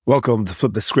Welcome to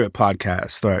Flip the Script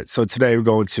podcast. All right, so today we're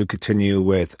going to continue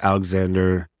with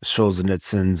Alexander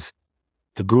Solzhenitsyn's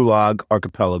The Gulag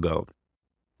Archipelago.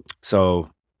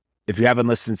 So if you haven't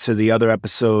listened to the other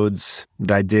episodes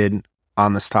that I did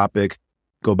on this topic,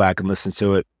 go back and listen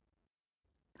to it.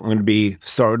 I'm going to be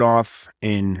starting off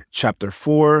in chapter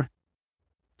 4.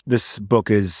 This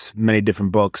book is many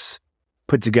different books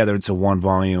put together into one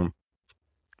volume.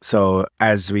 So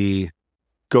as we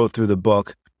go through the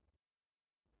book,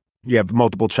 you have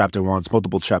multiple chapter 1s,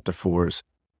 multiple chapter 4s.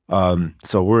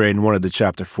 So we're in one of the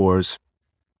chapter 4s.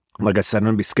 Like I said, I'm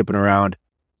going to be skipping around.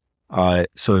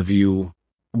 So if you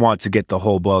want to get the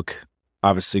whole book,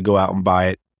 obviously go out and buy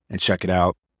it and check it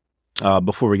out.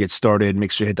 Before we get started,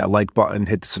 make sure you hit that like button,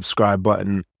 hit the subscribe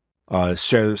button,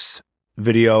 share this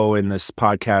video and this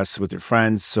podcast with your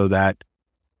friends so that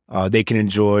they can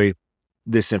enjoy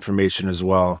this information as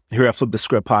well. Here at Flip the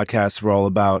Script podcast, we're all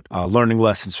about learning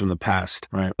lessons from the past,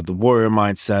 right? The warrior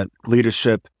mindset,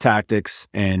 leadership, tactics,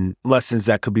 and lessons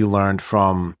that could be learned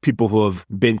from people who have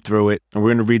been through it. And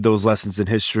we're going to read those lessons in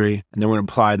history, and then we're going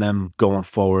to apply them going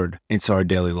forward into our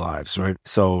daily lives, right?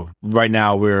 So right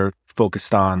now we're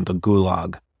focused on the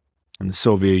Gulag and the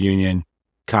Soviet Union,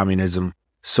 communism,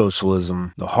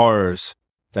 socialism, the horrors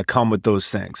that come with those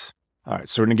things. All right,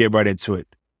 so we're going to get right into it.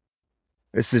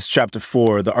 This is chapter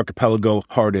 4, The Archipelago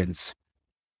Hardens.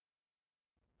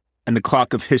 And the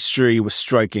clock of history was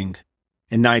striking.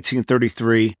 In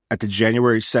 1933, at the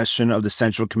January session of the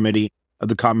Central Committee of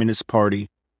the Communist Party,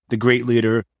 the great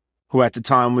leader, who at the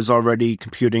time was already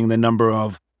computing the number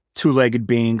of two-legged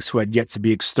beings who had yet to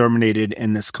be exterminated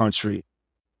in this country,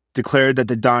 declared that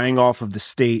the dying off of the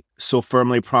state, so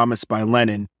firmly promised by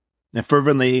Lenin and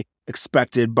fervently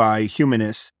expected by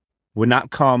humanists, would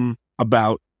not come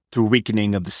about through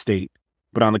weakening of the state,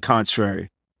 but on the contrary,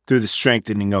 through the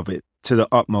strengthening of it to the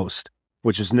utmost,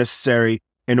 which is necessary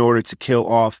in order to kill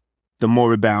off the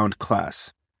moribund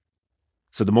class.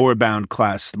 So the moribund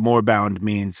class, the moribund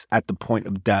means at the point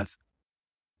of death.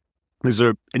 These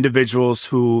are individuals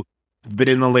who have been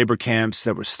in the labor camps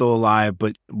that were still alive,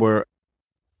 but were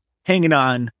hanging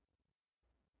on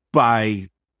by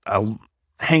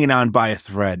a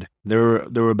thread. They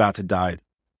were about to die.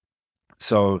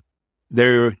 So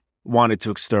they wanted to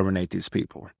exterminate these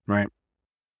people, right?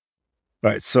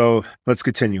 Right, so let's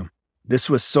continue. This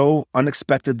was so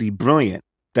unexpectedly brilliant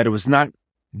that it was not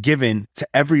given to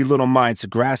every little mind to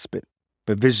grasp it,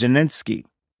 but Vizhninsky,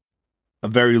 a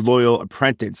very loyal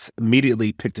apprentice,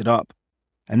 immediately picked it up.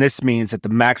 And this means that the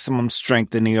maximum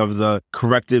strengthening of the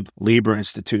corrective labor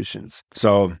institutions.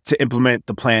 So to implement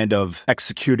the plan of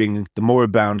executing the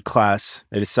moribund class,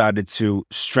 they decided to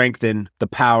strengthen the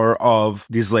power of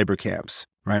these labor camps,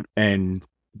 right? And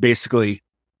basically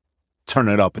turn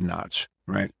it up a notch,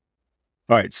 right?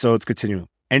 All right, so let's continue.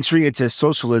 Entry into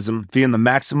socialism via the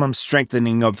maximum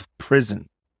strengthening of prison.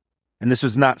 And this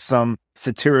was not some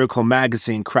satirical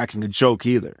magazine cracking a joke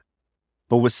either,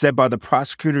 but was said by the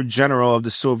Prosecutor General of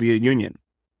the Soviet Union.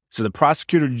 So the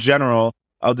Prosecutor General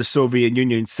of the Soviet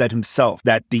Union said himself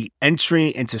that the entry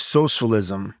into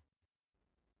socialism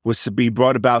was to be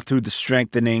brought about through the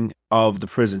strengthening of the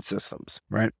prison systems,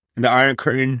 right? And the Iron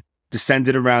Curtain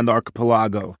descended around the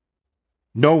archipelago.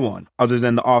 No one other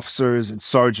than the officers and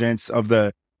sergeants of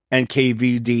the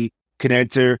NKVD could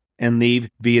enter and leave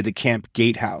via the camp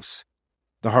gatehouse.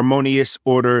 The harmonious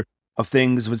order of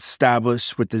things was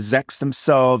established, with the Zeks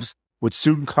themselves would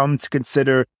soon come to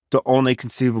consider the only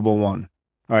conceivable one.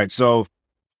 All right, so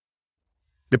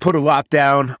they put a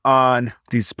lockdown on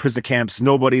these prison camps.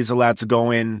 Nobody's allowed to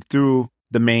go in through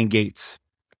the main gates,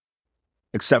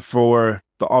 except for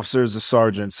the officers or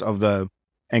sergeants of the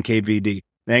NKVD.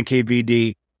 The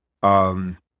NKVD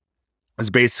is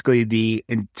basically the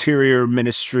interior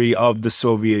ministry of the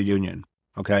Soviet Union,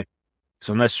 okay?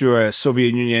 So unless you're a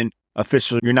Soviet Union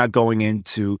official, you're not going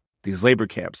into these labor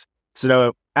camps. So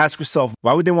now ask yourself,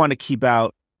 why would they want to keep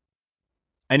out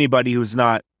anybody who's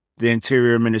not the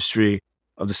interior ministry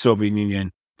of the Soviet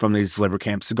Union from these labor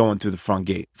camps going through the front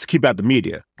gate? It's to keep out the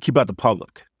media, keep out the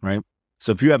public, right?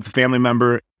 So if you have a family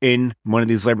member in one of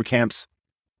these labor camps,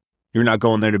 you're not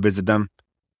going there to visit them.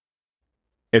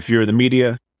 If you're the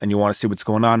media and you want to see what's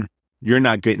going on, you're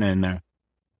not getting in there.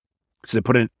 So they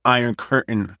put an iron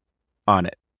curtain on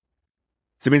it.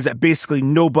 So it means that basically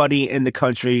nobody in the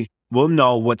country will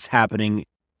know what's happening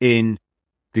in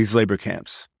these labor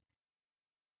camps.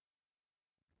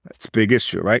 That's a big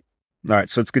issue, right? All right,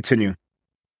 so let's continue.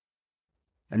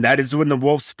 And that is when the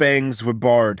wolf's fangs were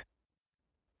bared.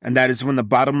 And that is when the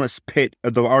bottomless pit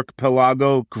of the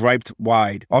archipelago griped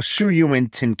wide. I'll shoe you in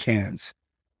tin cans,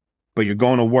 but you're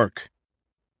going to work.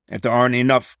 If there aren't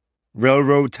enough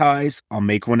Railroad ties, I'll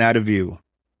make one out of you.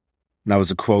 And that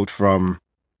was a quote from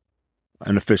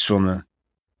an official in the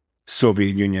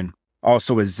Soviet Union.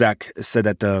 Also, a zek said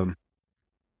that the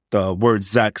word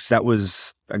zeks, that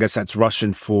was, I guess that's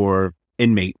Russian for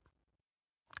inmate.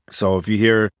 So if you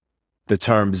hear the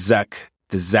term zek,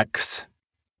 the zeks,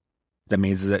 that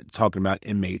means that talking about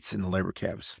inmates in the labor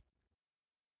camps.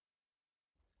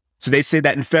 So they say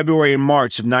that in February and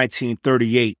March of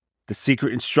 1938, the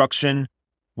secret instruction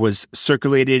was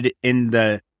circulated in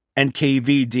the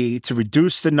NKVD to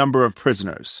reduce the number of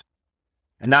prisoners,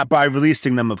 and not by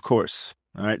releasing them, of course.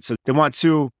 All right, so they want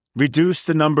to reduce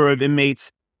the number of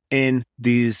inmates in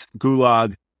these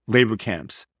gulag labor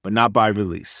camps, but not by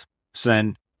release. So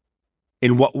then,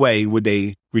 in what way would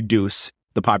they reduce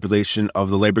the population of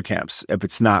the labor camps if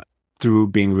it's not through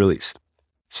being released?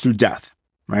 It's through death,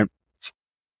 right?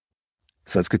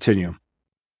 So let's continue.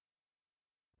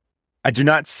 I do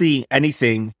not see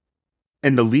anything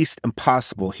in the least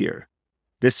impossible here.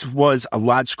 This was a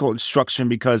logical instruction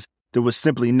because there was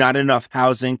simply not enough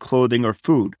housing, clothing, or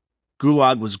food.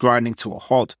 Gulag was grinding to a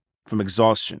halt from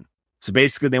exhaustion. So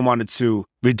basically they wanted to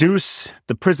reduce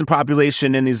the prison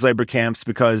population in these labor camps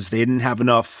because they didn't have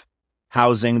enough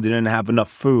housing, they didn't have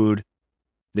enough food,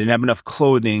 they didn't have enough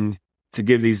clothing to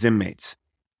give these inmates.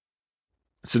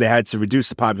 So they had to reduce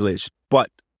the population. But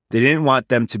they didn't want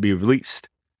them to be released.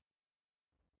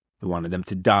 They wanted them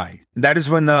to die. That is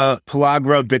when the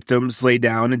pellagra victims lay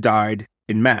down and died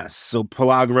in mass. So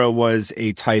pellagra was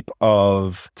a type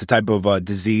of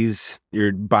disease.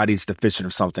 Your body's deficient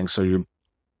of something, so your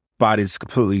body's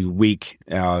completely weak.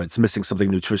 It's missing something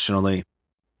nutritionally,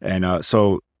 and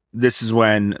so this is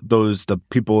when the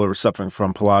people who were suffering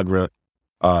from pellagra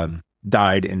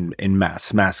died in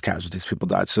mass casualties. People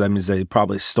died, so that means they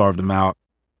probably starved them out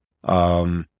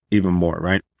even more,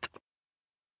 right?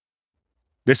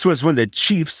 This was when the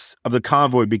chiefs of the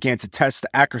convoy began to test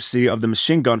the accuracy of the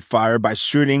machine gun fire by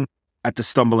shooting at the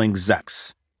stumbling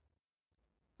zeks.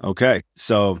 Okay,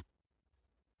 so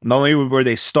not only were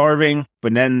they starving,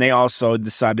 but then they also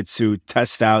decided to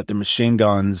test out the machine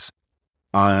guns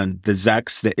on the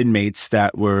zeks, the inmates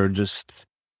that were just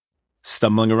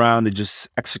stumbling around. They just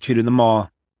executed them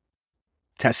all,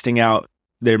 testing out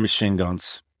their machine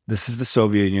guns. This is the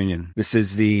Soviet Union. This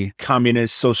is the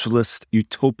communist socialist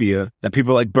utopia that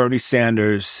people like Bernie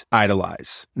Sanders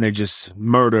idolize. And they just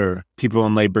murder people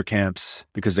in labor camps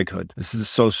because they could. This is the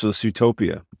socialist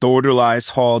utopia. The orderlies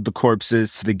hauled the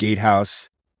corpses to the gatehouse,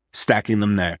 stacking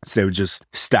them there. So they would just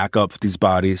stack up these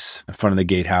bodies in front of the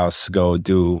gatehouse, go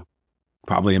do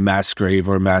probably a mass grave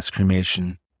or a mass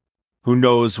cremation. Who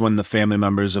knows when the family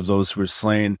members of those who were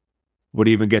slain would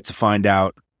even get to find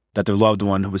out that their loved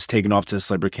one who was taken off to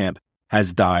this labor camp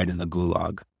has died in the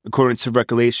Gulag. According to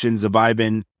recollections of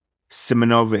Ivan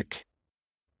Simonovic,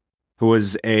 who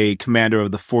was a commander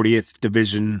of the 40th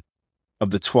Division of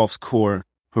the 12th Corps,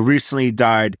 who recently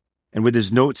died, and with his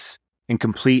notes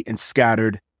incomplete and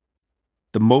scattered,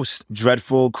 the most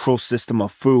dreadful, cruel system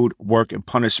of food, work, and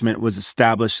punishment was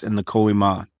established in the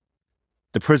Kolyma.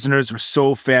 The prisoners were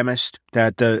so famished that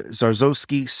at the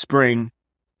Zarzowski Spring,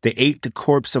 they ate the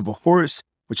corpse of a horse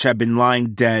which had been lying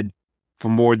dead for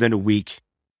more than a week,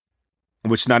 and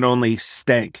which not only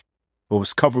stank, but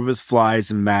was covered with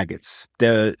flies and maggots.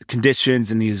 The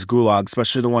conditions in these gulags,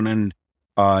 especially the one in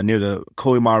near the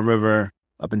Kolyma River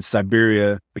up in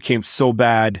Siberia, became so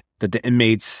bad that the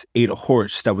inmates ate a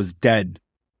horse that was dead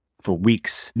for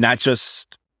weeks. Not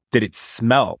just did it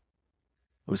smell,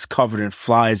 it was covered in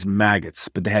flies and maggots,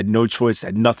 but they had no choice, they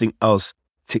had nothing else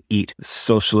to eat. The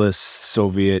socialist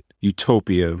Soviet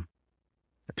utopia.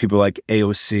 People like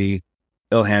AOC,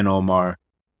 Ilhan Omar,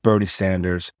 Bernie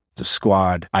Sanders, the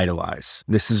Squad idolize.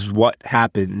 This is what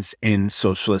happens in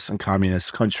socialist and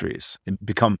communist countries. They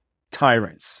become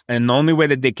tyrants. And the only way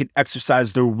that they can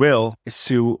exercise their will is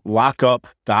to lock up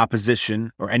the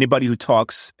opposition or anybody who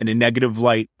talks in a negative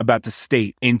light about the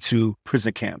state into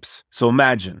prison camps. So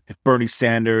imagine if Bernie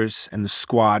Sanders and the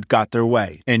Squad got their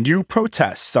way and you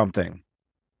protest something.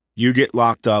 You get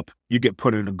locked up, you get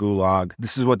put in a gulag.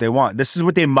 This is what they want. This is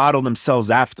what they model themselves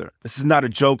after. This is not a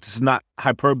joke. This is not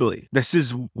hyperbole. This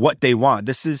is what they want.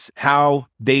 This is how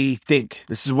they think.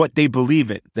 This is what they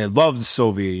believe in. They love the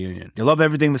Soviet Union. They love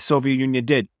everything the Soviet Union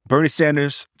did. Bernie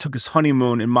Sanders took his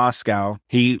honeymoon in Moscow.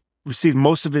 He received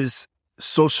most of his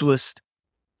socialist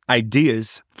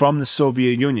ideas from the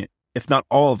Soviet Union, if not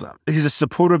all of them. He's a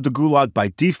supporter of the Gulag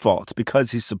by default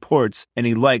because he supports and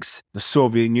he likes the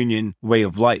Soviet Union way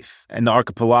of life. And the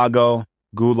archipelago,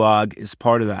 Gulag, is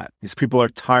part of that. These people are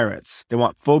tyrants. They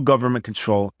want full government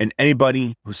control, and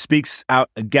anybody who speaks out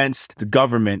against the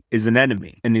government is an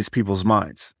enemy in these people's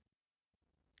minds.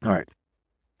 All right.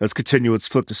 Let's continue. Let's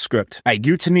flip the script. At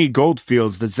Utini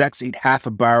Goldfields, the Zeks eat half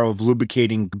a barrel of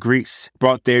lubricating grease,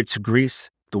 brought there to grease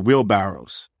the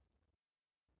wheelbarrows.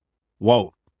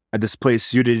 Whoa. At this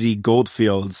place, Utini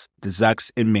Goldfields, the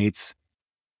Zeks inmates,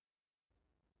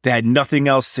 they had nothing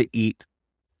else to eat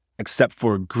except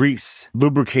for grease, a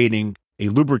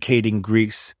lubricating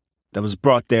grease that was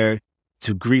brought there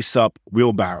to grease up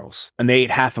wheelbarrows. And they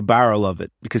ate half a barrel of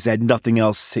it because they had nothing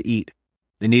else to eat.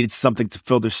 They needed something to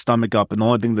fill their stomach up, and the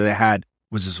only thing that they had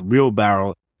was this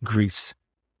wheelbarrow grease.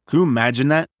 Can you imagine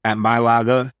that? At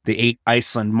Malaga, they ate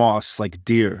Iceland moss like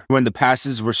deer. When the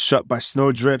passes were shut by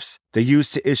snowdrifts, they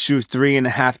used to issue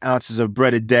 3.5 ounces of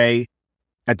bread a day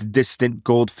at the distant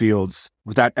goldfields,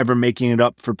 without ever making it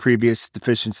up for previous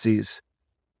deficiencies.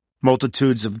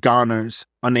 Multitudes of goners,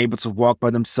 unable to walk by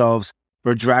themselves,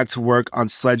 were dragged to work on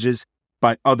sledges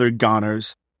by other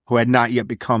goners who had not yet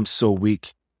become so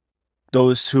weak.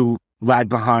 Those who lagged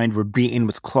behind were beaten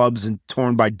with clubs and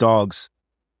torn by dogs,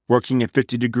 working at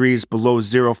 50 degrees below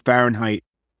 0 Fahrenheit,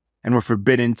 and were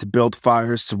forbidden to build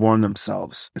fires to warm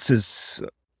themselves. This is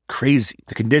crazy.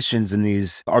 The conditions in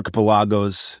these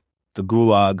archipelagos, the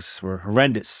gulags, were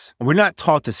horrendous. And we're not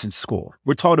taught this in school.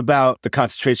 We're taught about the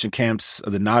concentration camps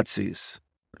of the Nazis,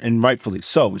 and rightfully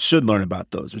so. We should learn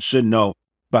about those. We should know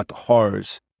about the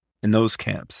horrors in those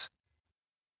camps.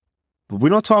 But we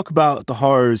don't talk about the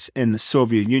horrors in the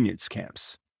Soviet Union's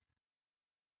camps.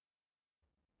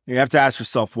 You have to ask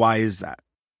yourself, why is that?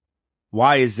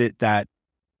 Why is it that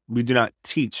we do not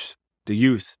teach the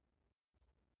youth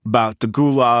about the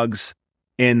gulags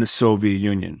in the Soviet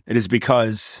Union? It is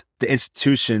because the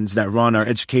institutions that run our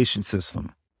education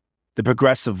system, the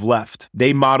progressive left,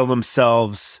 they model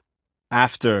themselves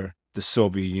after the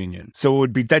Soviet Union. So it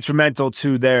would be detrimental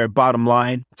to their bottom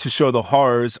line to show the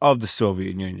horrors of the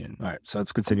Soviet Union. All right, so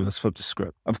let's continue. Let's flip the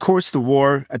script. Of course, the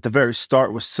war at the very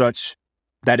start was such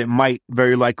that it might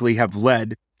very likely have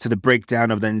led to the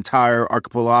breakdown of the entire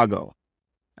archipelago,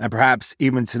 and perhaps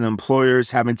even to the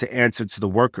employers having to answer to the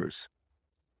workers.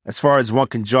 As far as one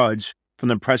can judge from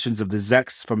the impressions of the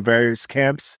Zeks from various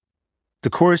camps, the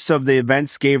course of the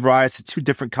events gave rise to 2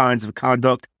 different kinds of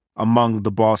conduct among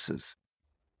the bosses.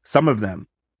 Some of them,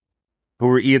 who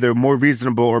were either more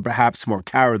reasonable or perhaps more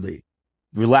cowardly,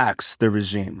 relaxed their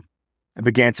regime and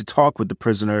began to talk with the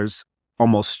prisoners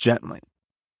almost gently,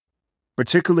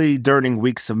 particularly during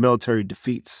weeks of military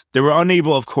defeats. They were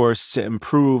unable, of course, to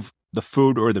improve the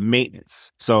food or the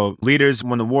maintenance. So leaders,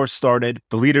 when the war started,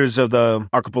 the leaders of the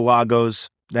archipelagos,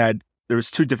 there was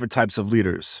 2 different types of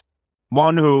leaders.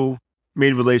 One who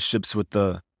made relationships with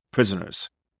the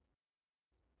prisoners,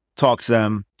 talked to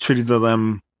them, treated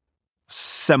them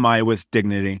semi with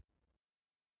dignity,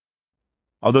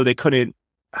 although they couldn't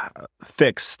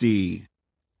fix the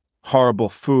horrible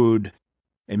food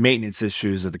and maintenance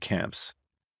issues of the camps.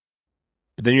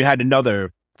 But then you had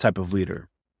another type of leader.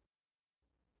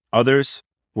 Others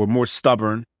were more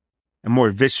stubborn and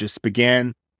more vicious,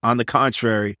 began, on the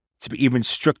contrary, to be even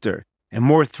stricter and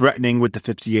more threatening with the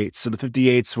 58s. So the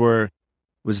 58s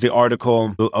was the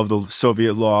article of the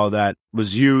Soviet law that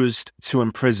was used to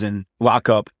imprison, lock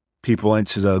up people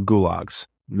into the gulags.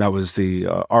 And that was the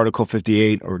Article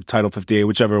 58 or Title 58,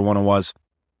 whichever one it was.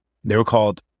 They were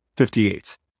called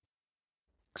 58s.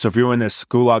 So if you were in this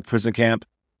gulag prison camp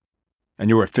and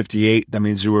you were 58, that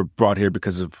means you were brought here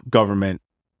because of government.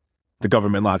 The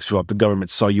government locks you up. The government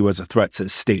saw you as a threat to the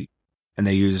state, and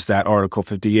they used that Article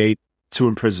 58 to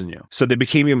imprison you. So they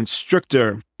became even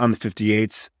stricter on the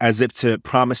 58s, as if to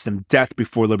promise them death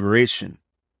before liberation.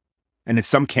 And in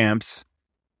some camps,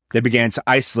 they began to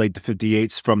isolate the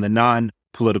 58s from the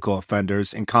non-political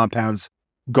offenders in compounds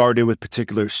guarded with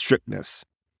particular strictness,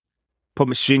 put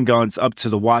machine guns up to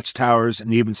the watchtowers,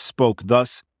 and even spoke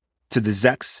thus to the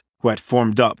Zeks who had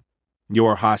formed up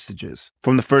your hostages.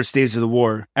 From the first days of the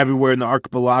war, everywhere in the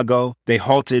archipelago, they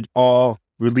halted all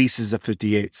releases of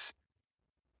 58s.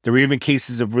 There were even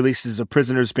cases of releases of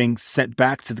prisoners being sent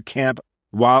back to the camp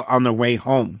while on their way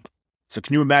home. So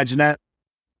can you imagine that?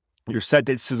 You're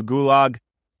sentenced to the gulag,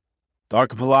 the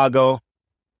archipelago,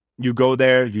 you go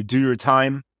there, you do your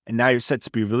time, and now you're set to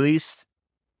be released,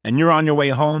 and you're on your way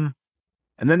home,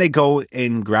 and then they go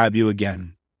and grab you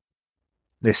again.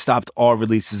 They stopped all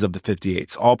releases of the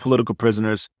 58s. All political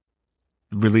prisoners'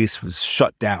 release was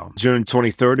shut down. June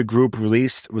 23rd, a group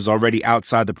released was already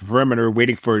outside the perimeter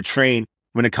waiting for a train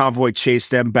when a convoy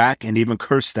chased them back and even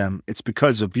cursed them. It's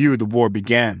because of you the war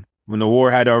began. When the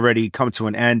war had already come to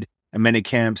an end, in many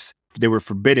camps, they were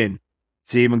forbidden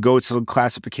to even go to the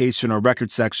classification or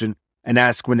record section and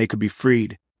ask when they could be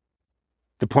freed.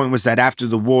 The point was that after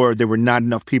the war, there were not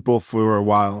enough people for a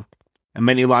while, and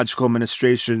many logical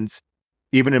administrations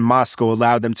even in Moscow,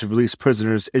 allowed them to release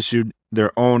prisoners, issued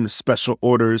their own special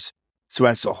orders so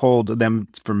as to hold them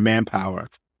for manpower.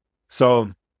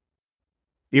 So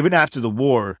even after the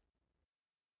war,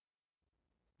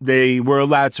 they were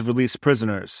allowed to release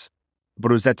prisoners,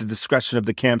 but it was at the discretion of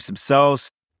the camps themselves,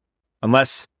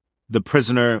 unless the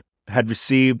prisoner had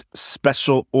received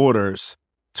special orders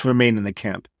to remain in the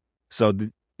camp. So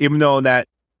even though that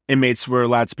inmates were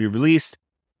allowed to be released,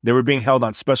 they were being held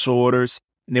on special orders,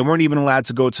 and they weren't even allowed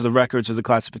to go to the records or the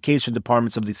classification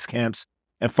departments of these camps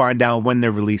and find out when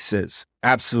their release is.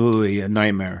 Absolutely a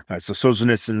nightmare. All right, so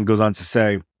Solzhenitsyn goes on to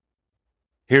say,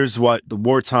 here's what the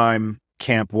wartime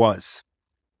camp was.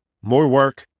 More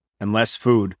work and less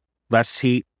food, less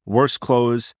heat, worse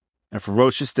clothes, and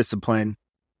ferocious discipline,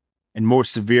 and more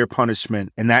severe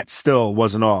punishment. And that still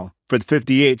wasn't all. For the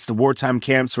 58s, the wartime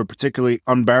camps were particularly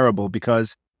unbearable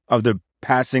because of the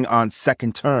passing on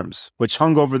second terms, which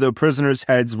hung over the prisoners'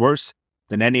 heads worse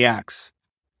than any axe.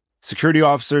 Security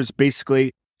officers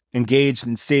basically engaged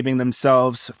in saving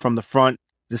themselves from the front,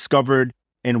 discovered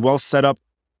in well-set-up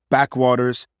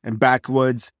backwaters and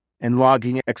backwoods and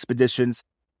logging expeditions,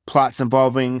 plots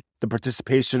involving the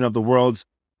participation of the world's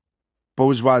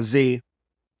bourgeoisie,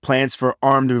 plans for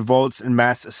armed revolts and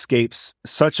mass escapes.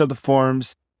 Such are the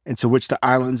forms into which the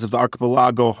islands of the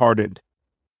archipelago hardened.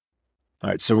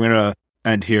 All right, so we're going to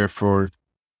end here for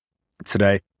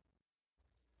today.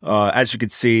 As you can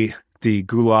see, the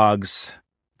gulags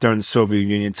during the Soviet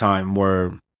Union time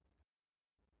were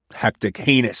hectic,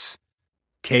 heinous,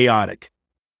 chaotic,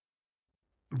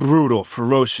 brutal,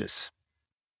 ferocious.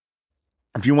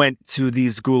 If you went to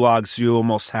these gulags, you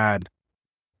almost had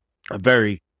a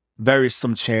very, very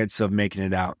slim chance of making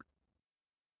it out.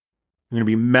 You're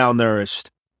going to be malnourished.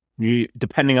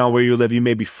 Depending on where you live, you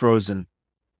may be frozen.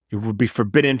 You will be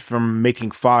forbidden from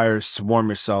making fires to warm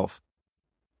yourself.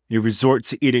 You resort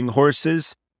to eating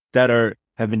horses that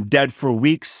have been dead for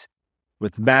weeks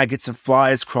with maggots and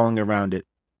flies crawling around it.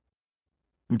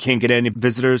 You can't get any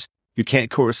visitors. You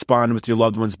can't correspond with your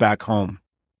loved ones back home.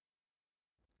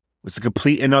 It's a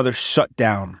complete and utter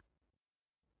shutdown.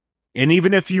 And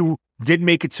even if you did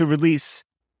make it to release,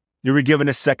 you were given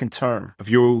a second term. If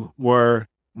you were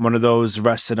one of those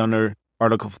arrested under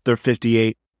Article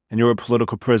 58 and you were a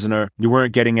political prisoner, you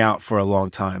weren't getting out for a long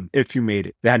time if you made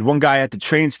it. They had one guy at the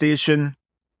train station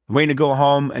waiting to go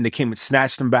home, and they came and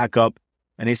snatched him back up,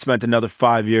 and he spent another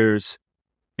 5 years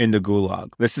in the gulag.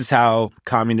 This is how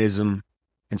communism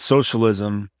and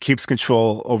socialism keeps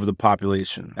control over the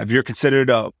population. If you're considered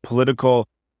a political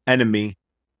enemy,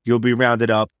 you'll be rounded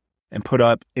up and put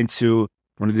up into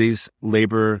one of these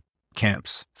labor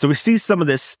camps. So we see some of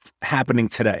this happening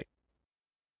today.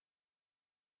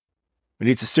 We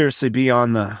need to seriously be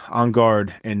on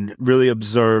guard and really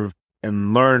observe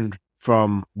and learn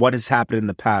from what has happened in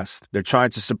the past. They're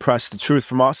trying to suppress the truth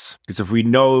from us, because if we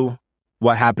know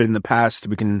what happened in the past,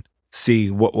 we can see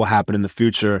what will happen in the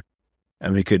future,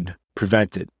 and we could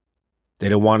prevent it. They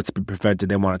don't want it to be prevented.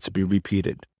 They want it to be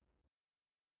repeated.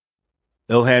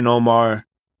 Ilhan Omar,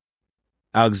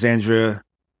 Alexandria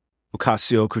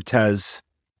Ocasio-Cortez,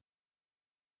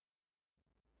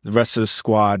 the rest of the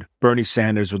squad, Bernie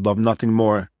Sanders would love nothing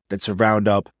more than to round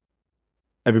up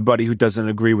everybody who doesn't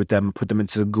agree with them and put them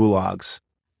into the gulags.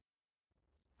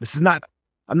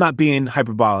 I'm not being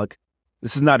hyperbolic.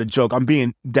 This is not a joke. I'm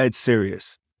being dead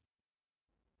serious.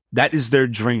 That is their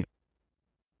dream.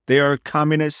 They are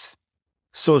communists,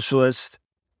 socialists,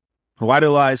 who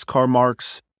idolize Karl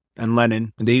Marx and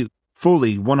Lenin, and they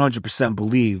fully 100%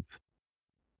 believe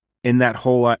in that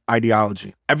whole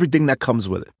ideology, everything that comes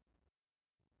with it,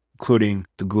 including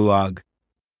the gulag.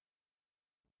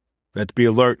 We have to be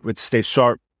alert. We have to stay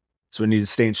sharp. So we need to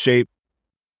stay in shape,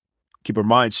 keep our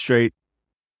mind straight.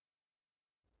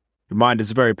 Your mind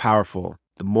is very powerful.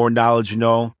 The more knowledge you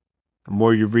know, the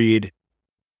more you read,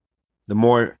 the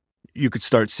more you could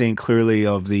start seeing clearly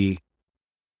of the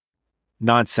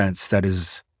nonsense that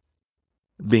is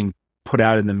being put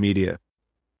out in the media.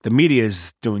 The media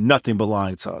is doing nothing but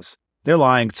lying to us. They're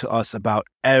lying to us about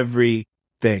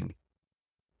everything.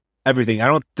 Everything.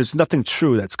 There's nothing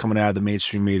true that's coming out of the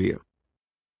mainstream media.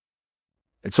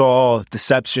 It's all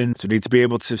deception. So we need to be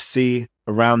able to see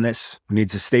around this. We need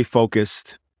to stay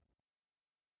focused.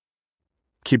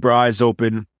 Keep our eyes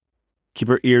open. Keep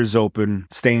our ears open.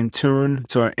 Stay in tune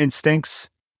to our instincts.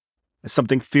 If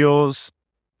something feels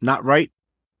not right,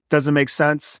 doesn't make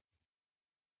sense,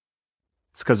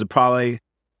 it's because it probably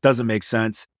doesn't make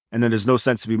sense, and then there's no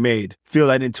sense to be made. Feel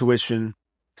that intuition.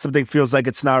 Something feels like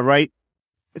it's not right,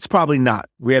 it's probably not.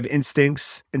 We have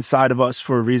instincts inside of us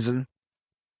for a reason.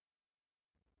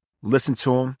 Listen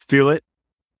to them, feel it,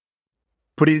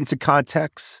 put it into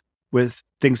context, with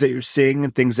things that you're seeing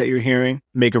and things that you're hearing.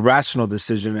 Make a rational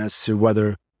decision as to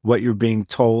whether what you're being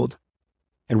told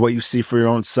and what you see for your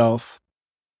own self,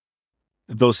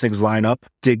 if those things line up.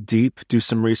 Dig deep, do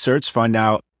some research, find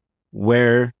out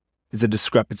where is the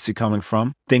discrepancy coming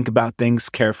from. Think about things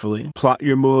carefully. Plot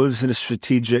your moves in a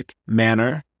strategic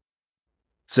manner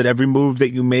so that every move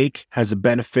that you make has a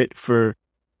benefit for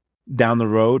down the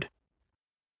road.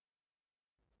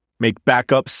 Make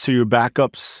backups to your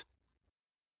backups.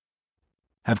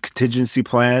 Have contingency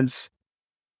plans.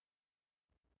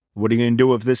 What are you going to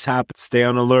do if this happens? Stay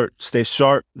on alert. Stay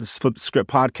sharp. This is Flip the Script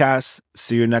Podcast.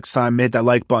 See you next time. Hit that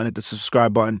like button. Hit the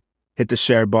subscribe button. Hit the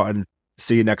share button.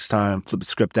 See you next time. Flip the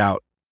Script out.